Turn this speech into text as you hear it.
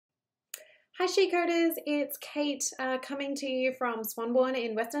Hi She Coders, it's Kate coming to you from Swanbourne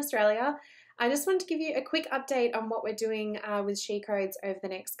in Western Australia. I just wanted to give you a quick update on what we're doing with She Codes over the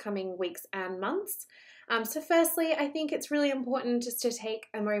next coming weeks and months. So firstly, I think it's really important just to take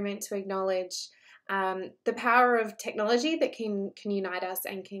a moment to acknowledge the power of technology that can unite us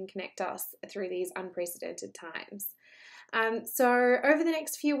and can connect us through these unprecedented times. So over the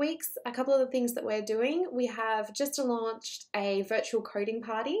next few weeks, a couple of the things that we're doing, we have just launched a virtual coding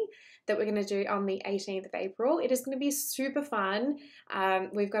party that we're going to do on the 18th of April. It is going to be super fun.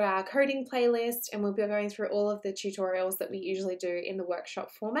 We've got our coding playlist and we'll be going through all of the tutorials that we usually do in the workshop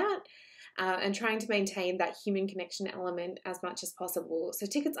format and trying to maintain that human connection element as much as possible. So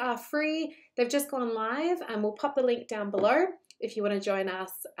tickets are free. They've just gone live and we'll pop the link down below if you want to join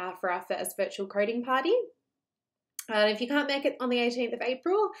us for our first virtual coding party. If you can't make it on the 18th of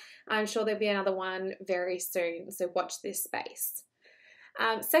April, I'm sure there'll be another one very soon, so watch this space.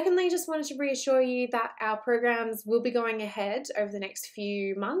 Secondly, just wanted to reassure you that our programs will be going ahead over the next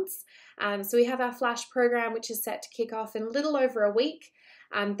few months. So we have our Flash program, which is set to kick off in a little over a week.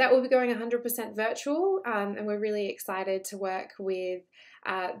 That will be going 100% virtual, and we're really excited to work with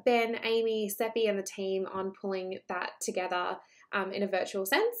Ben, Amy, Seppi, and the team on pulling that together in a virtual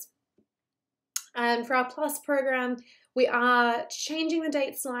sense. And for our Plus program, we are changing the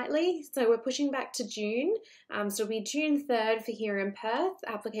date slightly, so we're pushing back to June. So it'll be June 3rd for here in Perth.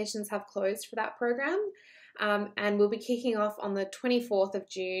 Applications have closed for that program, and we'll be kicking off on the 24th of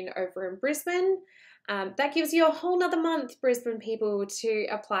June over in Brisbane. That gives you a whole nother month, Brisbane people, to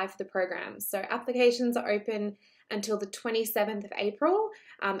apply for the program. So applications are open until the 27th of April,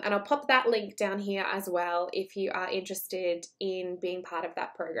 and I'll pop that link down here as well if you are interested in being part of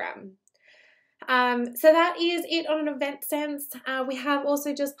that program. So that is it on an event sense. We have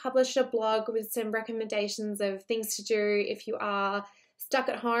also just published a blog with some recommendations of things to do if you are stuck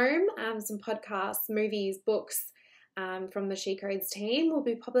at home, some podcasts, movies, books from the She Codes team. We'll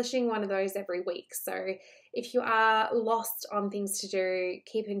be publishing one of those every week. So if you are lost on things to do,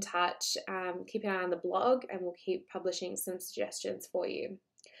 keep in touch, keep an eye on the blog, and we'll keep publishing some suggestions for you.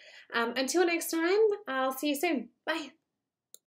 Until next time, I'll see you soon. Bye.